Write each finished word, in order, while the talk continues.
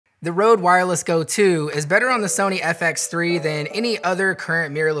The Rode Wireless Go 2 is better on the Sony FX3 than any other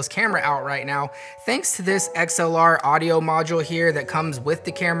current mirrorless camera out right now, thanks to this XLR audio module here that comes with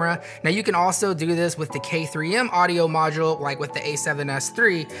the camera. Now you can also do this with the K3M audio module like with the A7S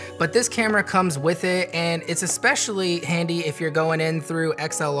III, but this camera comes with it, and it's especially handy if you're going in through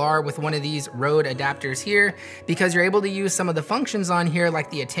XLR with one of these Rode adapters here, because you're able to use some of the functions on here like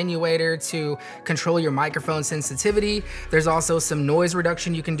the attenuator to control your microphone sensitivity. There's also some noise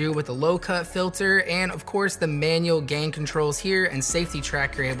reduction you can do with the low cut filter, and of course the manual gain controls here and safety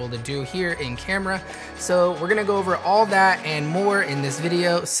track you're able to do here in camera. So we're gonna go over all that and more in this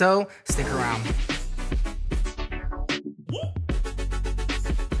video, so stick around.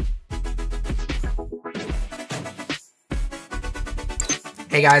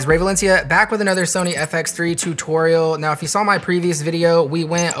 Hey guys, Ray Valencia back with another Sony FX3 tutorial. Now, if you saw my previous video, we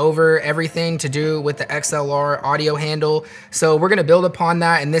went over everything to do with the XLR audio handle. So we're gonna build upon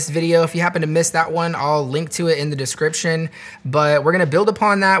that in this video. If you happen to miss that one, I'll link to it in the description, but we're gonna build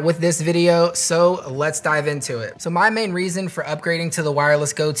upon that with this video. So let's dive into it. So my main reason for upgrading to the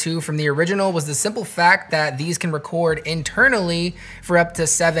Wireless Go 2 from the original was the simple fact that these can record internally for up to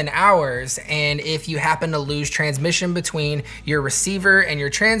 7 hours. And if you happen to lose transmission between your receiver and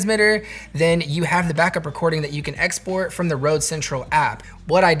your transmitter, then you have the backup recording that you can export from the Rode Central app.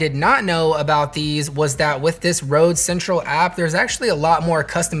 What I did not know about these was that with this Rode Central app, there's actually a lot more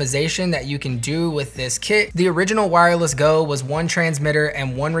customization that you can do with this kit. The original Wireless Go was 1 transmitter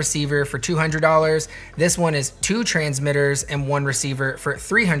and 1 receiver for $200. This one is 2 transmitters and 1 receiver for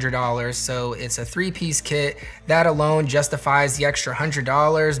 $300. So it's a 3-piece kit. That alone justifies the extra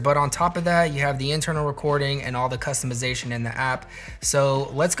 $100. But on top of that, you have the internal recording and all the customization in the app.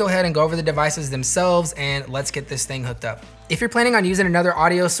 So let's go ahead and go over the devices themselves and let's get this thing hooked up. If you're planning on using another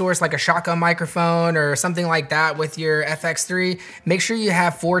audio source like a shotgun microphone or something like that with your FX3, make sure you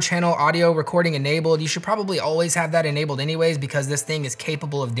have 4-channel audio recording enabled. You should probably always have that enabled anyways because this thing is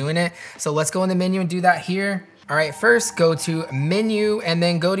capable of doing it. So let's go in the menu and do that here. All right, first go to menu and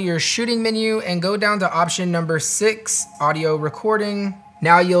then go to your shooting menu and go down to option number 6, audio recording.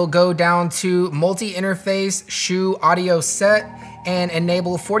 Now you'll go down to multi-interface shoe audio set and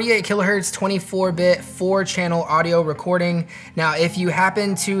enable 48 kilohertz 24-bit 4-channel audio recording. Now, if you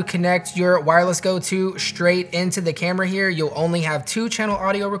happen to connect your Wireless Go 2 straight into the camera here, you'll only have 2-channel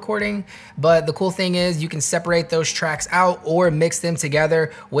audio recording, but the cool thing is you can separate those tracks out or mix them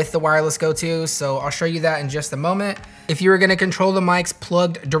together with the Wireless Go 2, so I'll show you that in just a moment. If you were gonna control the mics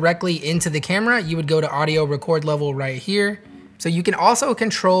plugged directly into the camera, you would go to audio record level right here. So you can also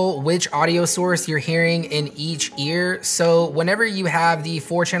control which audio source you're hearing in each ear. So whenever you have the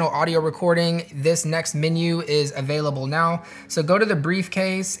 4-channel audio recording, this next menu is available now. So go to the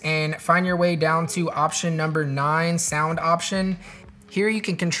briefcase and find your way down to option number 9, sound option. Here you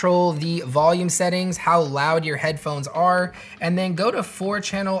can control the volume settings, how loud your headphones are, and then go to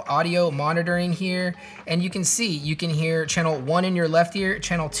 4-channel audio monitoring here, and you can see you can hear channel 1 in your left ear,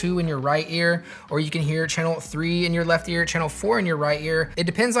 channel 2 in your right ear, or you can hear channel 3 in your left ear, channel 4 in your right ear. It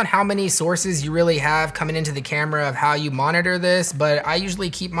depends on how many sources you really have coming into the camera of how you monitor this, but I usually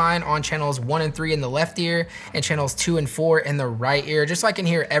keep mine on channels 1 and 3 in the left ear and channels 2 and 4 in the right ear, just so I can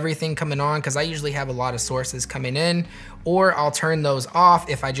hear everything coming on, because I usually have a lot of sources coming in, or I'll turn those off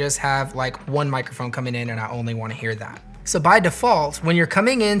if I just have like 1 microphone coming in and I only want to hear that. So by default, when you're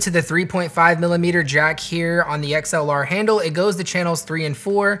coming into the 3.5mm jack here on the XLR handle, it goes to channels 3 and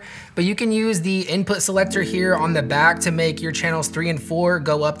 4, but you can use the input selector here on the back to make your channels 3 and 4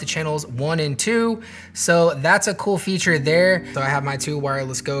 go up to channels 1 and 2. So that's a cool feature there. So I have my 2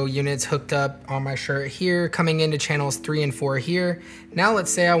 Wireless Go units hooked up on my shirt here, coming into channels 3 and 4 here. Now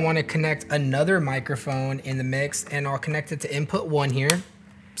let's say I want to connect another microphone in the mix, and I'll connect it to input 1 here.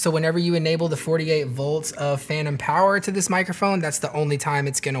 So whenever you enable the 48 volts of phantom power to this microphone, that's the only time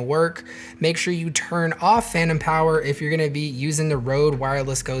it's gonna work. Make sure you turn off phantom power if you're gonna be using the Rode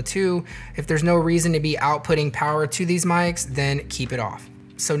Wireless Go 2. If there's no reason to be outputting power to these mics, then keep it off.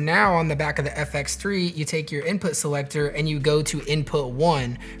 So now on the back of the FX3, you take your input selector and you go to input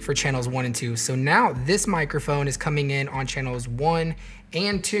 1 for channels 1 and 2. So now this microphone is coming in on channels 1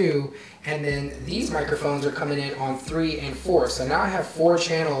 and 2, and then these microphones are coming in on 3 and 4. So now I have 4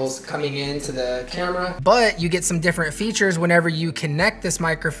 channels coming into the camera, but you get some different features whenever you connect this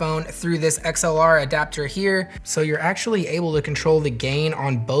microphone through this XLR adapter here. So you're actually able to control the gain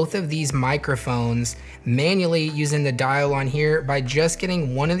on both of these microphones manually using the dial on here by just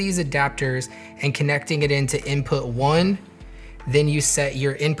getting one of these adapters and connecting it into input 1. Then you set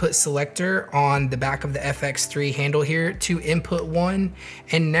your input selector on the back of the FX3 handle here to input 1.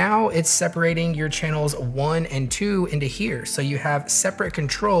 And now it's separating your channels 1 and 2 into here. So you have separate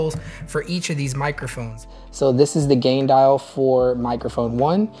controls for each of these microphones. So this is the gain dial for microphone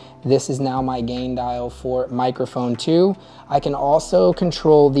 1. This is now my gain dial for microphone 2. I can also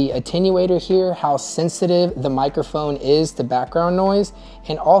control the attenuator here, how sensitive the microphone is to background noise,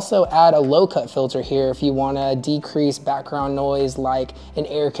 and also add a low cut filter here if you want to decrease background noise like an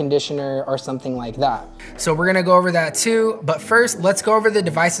air conditioner or something like that. So we're gonna go over that too, but first let's go over the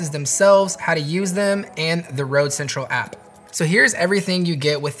devices themselves, how to use them, and the Rode Central app. So here's everything you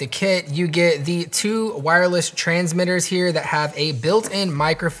get with the kit. You get the 2 wireless transmitters here that have a built-in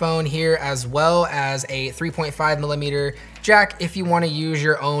microphone here, as well as a 3.5mm jack if you want to use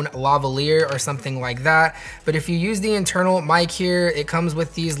your own lavalier or something like that. But if you use the internal mic here, it comes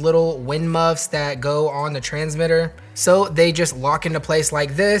with these little wind muffs that go on the transmitter. So they just lock into place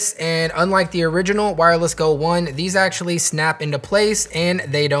like this, and unlike the original Wireless Go 1, these actually snap into place and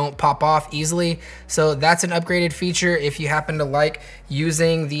they don't pop off easily. So that's an upgraded feature if you happen to like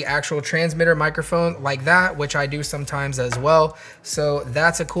using the actual transmitter microphone like that, which I do sometimes as well. So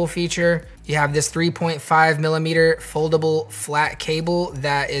that's a cool feature. You have this 3.5mm foldable flat cable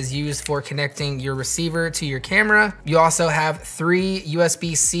that is used for connecting your receiver to your camera. You also have 3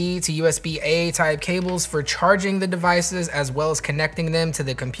 USB-C to USB-A type cables for charging the devices, as well as connecting them to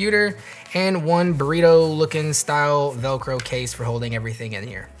the computer, and 1 burrito looking style Velcro case for holding everything in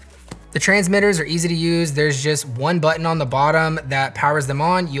here. The transmitters are easy to use. There's just 1 button on the bottom that powers them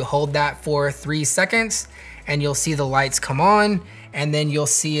on. You hold that for 3 seconds and you'll see the lights come on, and then you'll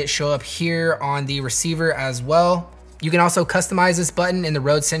see it show up here on the receiver as well. You can also customize this button in the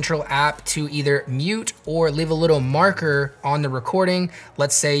Rode Central app to either mute or leave a little marker on the recording.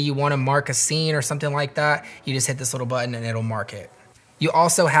 Let's say you want to mark a scene or something like that. You just hit this little button and it'll mark it. You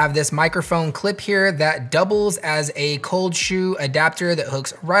also have this microphone clip here that doubles as a cold shoe adapter that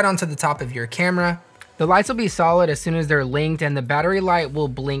hooks right onto the top of your camera. The lights will be solid as soon as they're linked, and the battery light will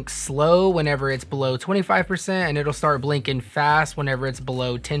blink slow whenever it's below 25%, and it'll start blinking fast whenever it's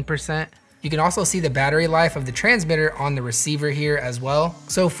below 10%. You can also see the battery life of the transmitter on the receiver here as well.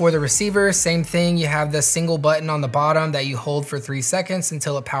 So for the receiver, same thing. You have the single button on the bottom that you hold for 3 seconds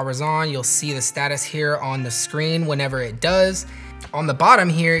until it powers on. You'll see the status here on the screen whenever it does. On the bottom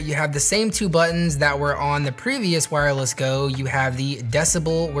here, you have the same 2 buttons that were on the previous Wireless Go. You have the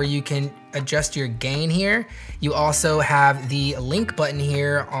decibel where you can adjust your gain here. You also have the link button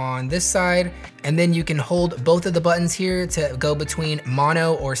here on this side, and then you can hold both of the buttons here to go between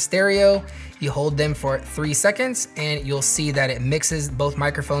mono or stereo. You hold them for 3 seconds and you'll see that it mixes both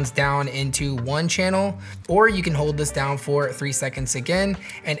microphones down into 1 channel, or you can hold this down for 3 seconds again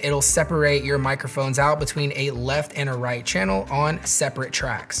and it'll separate your microphones out between a left and a right channel on separate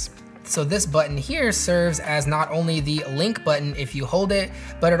tracks. So this button here serves as not only the link button if you hold it,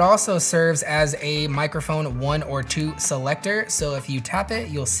 but it also serves as a microphone 1 or 2 selector. So if you tap it,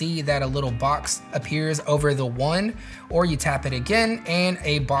 you'll see that a little box appears over the 1, or you tap it again and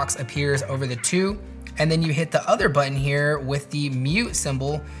a box appears over the 2. And then you hit the other button here with the mute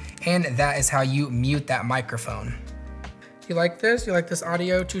symbol, and that is how you mute that microphone. You like this? You like this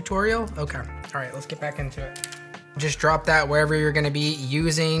audio tutorial? Okay, all right, let's get back into it. Just drop that wherever you're gonna be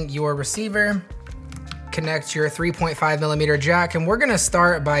using your receiver. Connect your 3.5mm jack, and we're gonna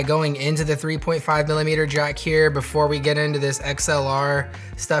start by going into the 3.5mm jack here before we get into this XLR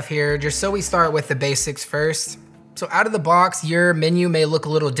stuff here, just so we start with the basics first. So out of the box, your menu may look a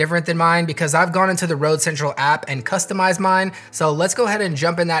little different than mine because I've gone into the Rode Central app and customized mine. So let's go ahead and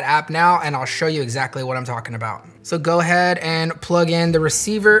jump in that app now and I'll show you exactly what I'm talking about. So go ahead and plug in the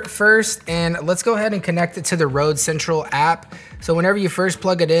receiver first, and let's go ahead and connect it to the Rode Central app. So whenever you first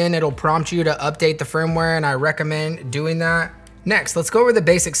plug it in, it'll prompt you to update the firmware, and I recommend doing that. Next, let's go over the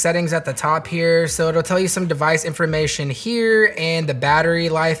basic settings at the top here. So it'll tell you some device information here and the battery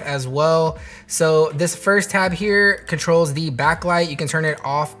life as well. So this first tab here controls the backlight. You can turn it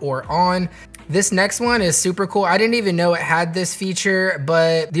off or on. This next one is super cool. I didn't even know it had this feature,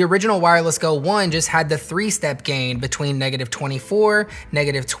 but the original Wireless Go 1 just had the 3-step gain between -24,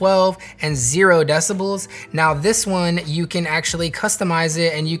 -12, and 0 decibels. Now this one, you can actually customize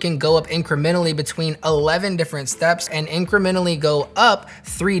it and you can go up incrementally between 11 different steps and incrementally go up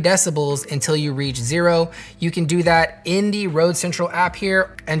 3 decibels until you reach 0. You can do that in the Rode Central app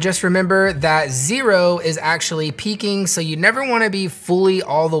here. And just remember that 0 is actually peaking, so you never wanna be fully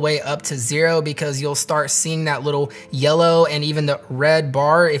all the way up to 0 0 because you'll start seeing that little yellow and even the red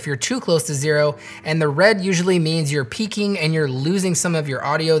bar if you're too close to 0. And the red usually means you're peaking and you're losing some of your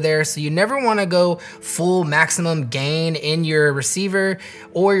audio there. So you never want to go full maximum gain in your receiver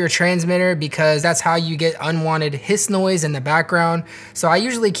or your transmitter, because that's how you get unwanted hiss noise in the background. So I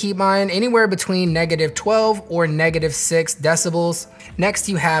usually keep mine anywhere between -12 or -6 decibels. Next,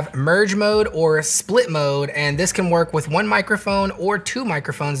 you have merge mode or split mode, and this can work with one microphone or two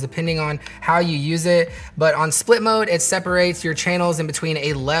microphones depending on how you use it. But on split mode, it separates your channels in between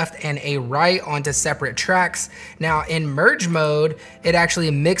a left and a right onto separate tracks. Now in merge mode, it actually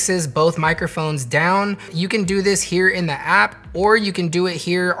mixes both microphones down. You can do this here in the app, or you can do it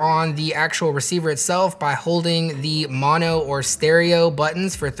here on the actual receiver itself by holding the mono or stereo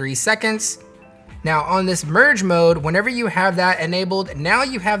buttons for 3 seconds. Now on this merge mode, whenever you have that enabled, now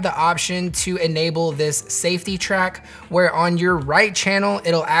you have the option to enable this safety track, where on your right channel,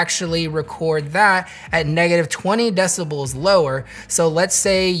 it'll actually record that at -20 decibels lower. So let's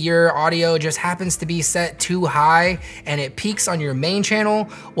say your audio just happens to be set too high and it peaks on your main channel.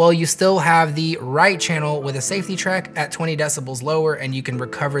 Well, you still have the right channel with a safety track at 20 decibels lower, and you can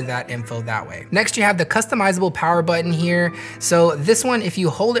recover that info that way. Next, you have the customizable power button here. So this one, if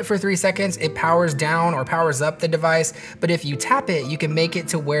you hold it for 3 seconds, it powers down or powers up the device, but if you tap it, you can make it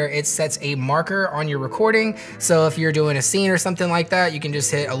to where it sets a marker on your recording. So if you're doing a scene or something like that, you can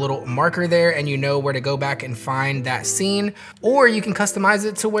just hit a little marker there and you know where to go back and find that scene. Or you can customize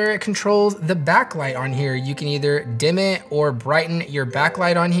it to where it controls the backlight on here. You can either dim it or brighten your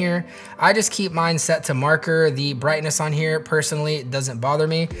backlight on here. I just keep mine set to marker. The brightness on here personally doesn't bother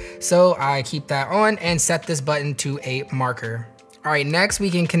me, so I keep that on and set this button to a marker. All right, next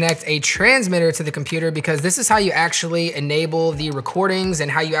we can connect a transmitter to the computer, because this is how you actually enable the recordings and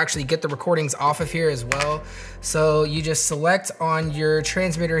how you actually get the recordings off of here as well. So you just select on your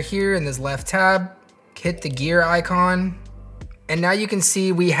transmitter here in this left tab, hit the gear icon, and now you can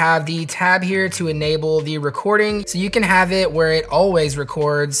see we have the tab here to enable the recording. So you can have it where it always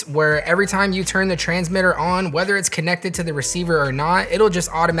records, where every time you turn the transmitter on, whether it's connected to the receiver or not, it'll just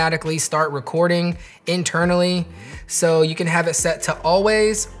automatically start recording internally. So you can have it set to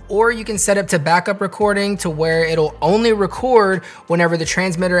always, or you can set it to backup recording to where it'll only record whenever the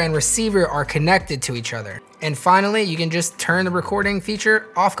transmitter and receiver are connected to each other. And finally, you can just turn the recording feature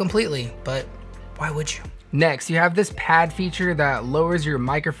off completely, but why would you? Next, you have this pad feature that lowers your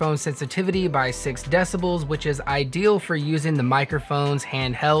microphone sensitivity by 6 decibels, which is ideal for using the microphones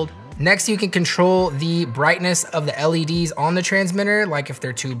handheld. Next, you can control the brightness of the LEDs on the transmitter. Like if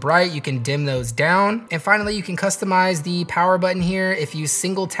they're too bright, you can dim those down. And finally, you can customize the power button here if you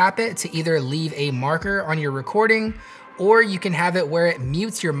single tap it to either leave a marker on your recording, or you can have it where it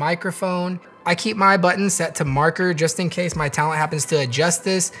mutes your microphone. I keep my button set to marker just in case my talent happens to adjust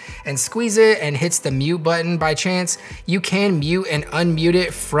this and squeeze it and hits the mute button by chance. You can mute and unmute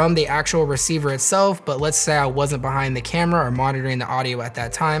it from the actual receiver itself, but let's say I wasn't behind the camera or monitoring the audio at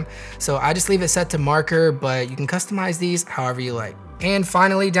that time. So I just leave it set to marker, but you can customize these however you like. And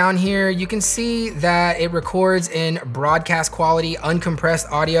finally down here, you can see that it records in broadcast quality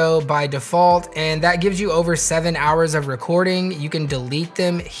uncompressed audio by default, and that gives you over 7 hours of recording. You can delete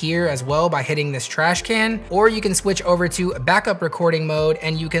them here as well by hitting this trash can, or you can switch over to backup recording mode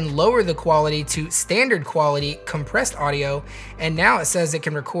and you can lower the quality to standard quality compressed audio. And now it says it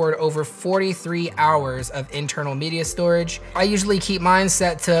can record over 43 hours of internal media storage. I usually keep mine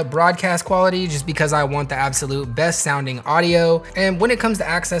set to broadcast quality just because I want the absolute best sounding audio. And when it comes to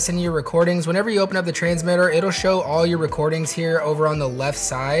accessing your recordings, whenever you open up the transmitter, it'll show all your recordings here over on the left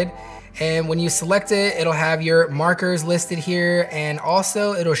side. And when you select it, it'll have your markers listed here, and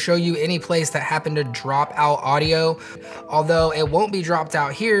also it'll show you any place that happened to drop out audio. Although it won't be dropped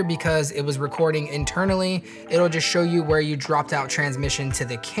out here because it was recording internally, it'll just show you where you dropped out transmission to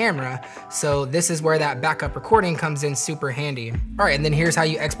the camera. So this is where that backup recording comes in super handy. All right, and then here's how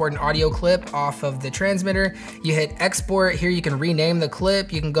you export an audio clip off of the transmitter. You hit export. Here you can rename the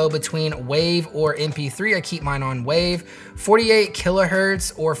clip. You can go between WAV or MP3. I keep mine on WAV. 48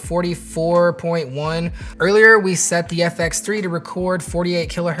 kilohertz or 44.1. Earlier, we set the FX3 to record 48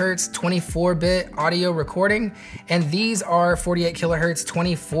 kilohertz 24-bit audio recording, and these are 48 kilohertz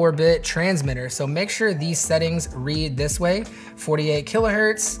 24-bit transmitters. So make sure these settings read this way: 48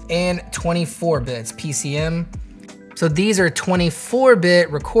 kilohertz and 24 bits PCM. So these are 24-bit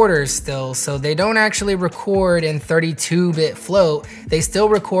recorders still, so they don't actually record in 32-bit float. They still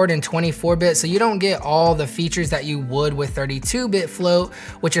record in 24-bit, so you don't get all the features that you would with 32-bit float,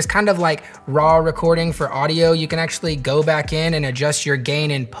 which is kind of like raw recording for audio. You can actually go back in and adjust your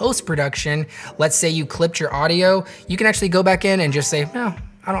gain in post-production. Let's say you clipped your audio, you can actually go back in and just say, no,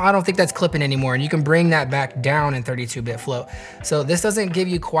 I don't think that's clipping anymore, and you can bring that back down in 32-bit float. So this doesn't give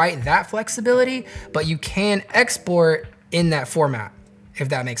you quite that flexibility, but you can export in that format, if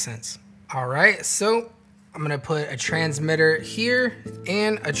that makes sense. All right, so I'm gonna put a transmitter here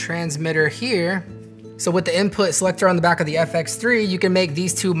and a transmitter here. So with the input selector on the back of the FX3, you can make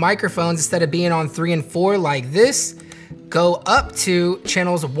these two microphones, instead of being on 3 and 4 like this, go up to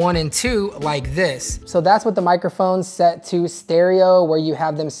channels 1 and 2 like this. So that's what the microphone's set to stereo, where you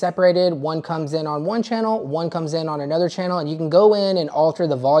have them separated. One comes in on one channel, one comes in on another channel, and you can go in and alter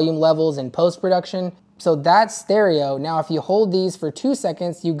the volume levels in post-production. So that's stereo. Now, if you hold these for 2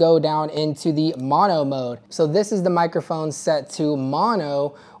 seconds, you go down into the mono mode. So this is the microphone set to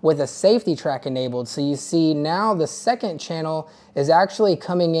mono with a safety track enabled. So you see now the second channel is actually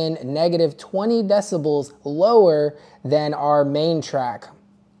coming in negative 20 decibels lower than our main track.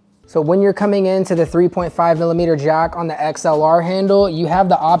 So when you're coming into the 3.5mm jack on the XLR handle, you have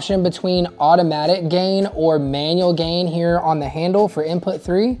the option between automatic gain or manual gain here on the handle for input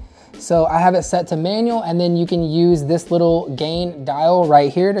 3. So I have it set to manual, and then you can use this little gain dial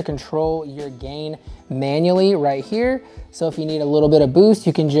right here to control your gain manually right here. So if you need a little bit of boost,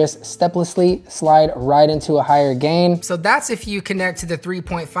 you can just steplessly slide right into a higher gain. So that's if you connect to the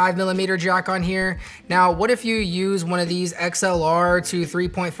 3.5mm jack on here. Now, what if you use one of these XLR to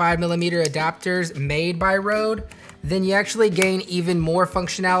 3.5mm adapters made by Rode? Then you actually gain even more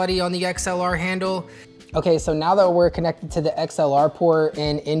functionality on the XLR handle. Okay, so now that we're connected to the XLR port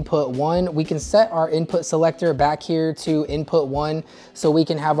in input 1, we can set our input selector back here to input 1 so we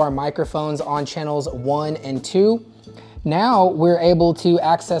can have our microphones on channels 1 and 2. Now we're able to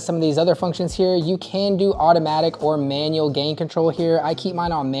access some of these other functions here. You can do automatic or manual gain control here. I keep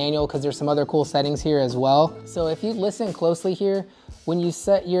mine on manual because there's some other cool settings here as well. So if you listen closely here, when you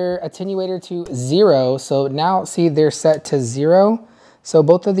set your attenuator to 0, so now see they're set to 0. So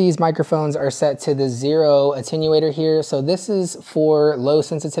both of these microphones are set to the 0 attenuator here. So this is for low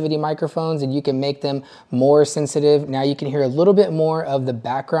sensitivity microphones, and you can make them more sensitive. Now you can hear a little bit more of the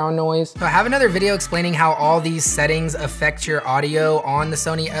background noise. So I have another video explaining how all these settings affect your audio on the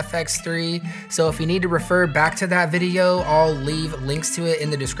Sony FX3. So if you need to refer back to that video, I'll leave links to it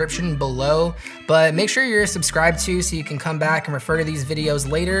in the description below. But make sure you're subscribed to so you can come back and refer to these videos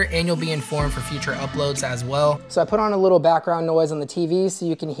later, and you'll be informed for future uploads as well. So I put on a little background noise on the TV so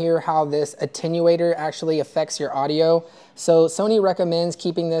you can hear how this attenuator actually affects your audio. So Sony recommends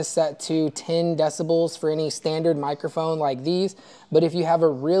keeping this set to 10 decibels for any standard microphone like these. But if you have a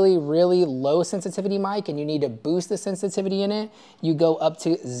really, really low sensitivity mic and you need to boost the sensitivity in it, you go up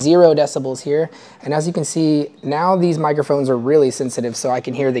to 0 decibels here. And as you can see, now these microphones are really sensitive, so I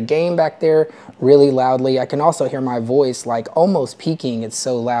can hear the gain back there really loudly. I can also hear my voice like almost peaking, it's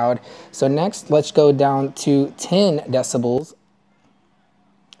so loud. So next, let's go down to 10 decibels.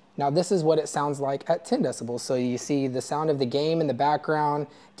 Now this is what it sounds like at 10 decibels. So you see the sound of the game in the background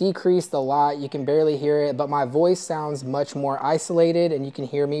decreased a lot. You can barely hear it, but my voice sounds much more isolated and you can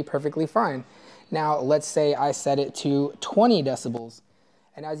hear me perfectly fine. Now let's say I set it to 20 decibels.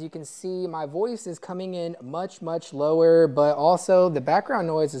 And as you can see, my voice is coming in much, much lower, but also the background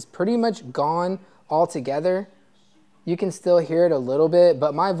noise is pretty much gone altogether. You can still hear it a little bit,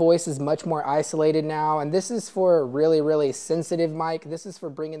 but my voice is much more isolated now. And this is for a really, really sensitive mic. This is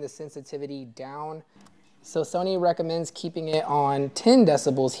for bringing the sensitivity down. So Sony recommends keeping it on 10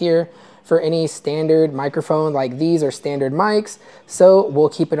 decibels here for any standard microphone like these are standard mics. So we'll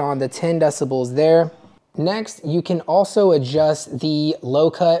keep it on the 10 decibels there. Next, you can also adjust the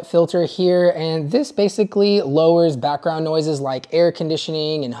low cut filter here, and this basically lowers background noises like air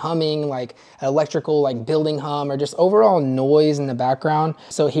conditioning and humming, like electrical, like building hum, or just overall noise in the background.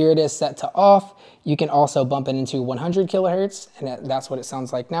 So here it is set to off. You can also bump it into 100 kilohertz, and that's what it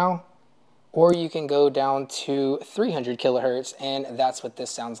sounds like now. Or you can go down to 300 kilohertz, and that's what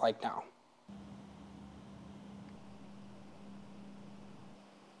this sounds like now.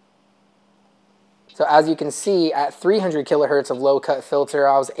 So as you can see, at 300 kilohertz of low cut filter,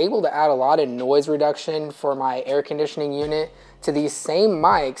 I was able to add a lot of noise reduction for my air conditioning unit to these same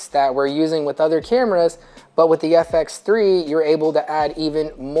mics that we're using with other cameras. But with the FX3, you're able to add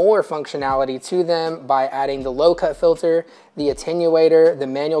even more functionality to them by adding the low cut filter, the attenuator, the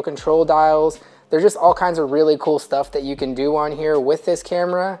manual control dials. There's just all kinds of really cool stuff that you can do on here with this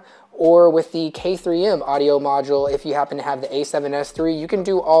camera. or with the K3M audio module, if you happen to have the A7S III, you can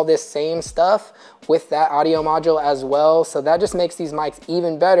do all this same stuff with that audio module as well. So that just makes these mics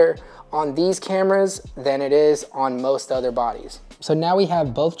even better on these cameras than it is on most other bodies. So now we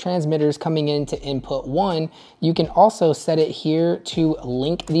have both transmitters coming into input 1. You can also set it here to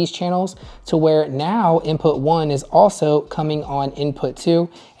link these channels to where now input 1 is also coming on input 2.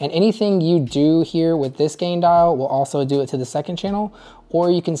 And anything you do here with this gain dial will also do it to the second channel, or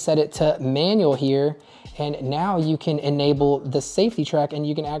you can set it to manual here. And now you can enable the safety track and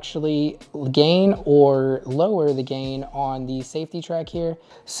you can actually gain or lower the gain on the safety track here.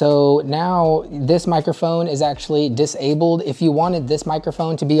 So now this microphone is actually disabled. If you wanted this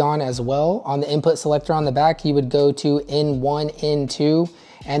microphone to be on as well, on the input selector on the back, you would go to N1, N2,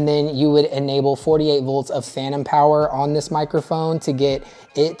 and then you would enable 48 volts of phantom power on this microphone to get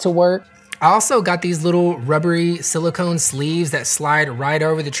it to work. I also got these little rubbery silicone sleeves that slide right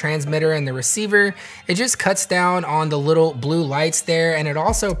over the transmitter and the receiver. It just cuts down on the little blue lights there, and it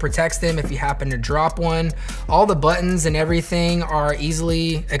also protects them if you happen to drop one. All the buttons and everything are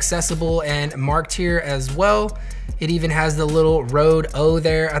easily accessible and marked here as well. It even has the little Rode O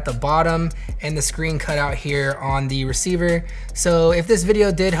there at the bottom and the screen cutout here on the receiver. So if this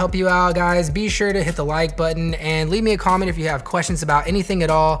video did help you out, guys, be sure to hit the like button and leave me a comment if you have questions about anything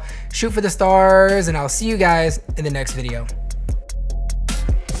at all. Shoot for the stars, and I'll see you guys in the next video.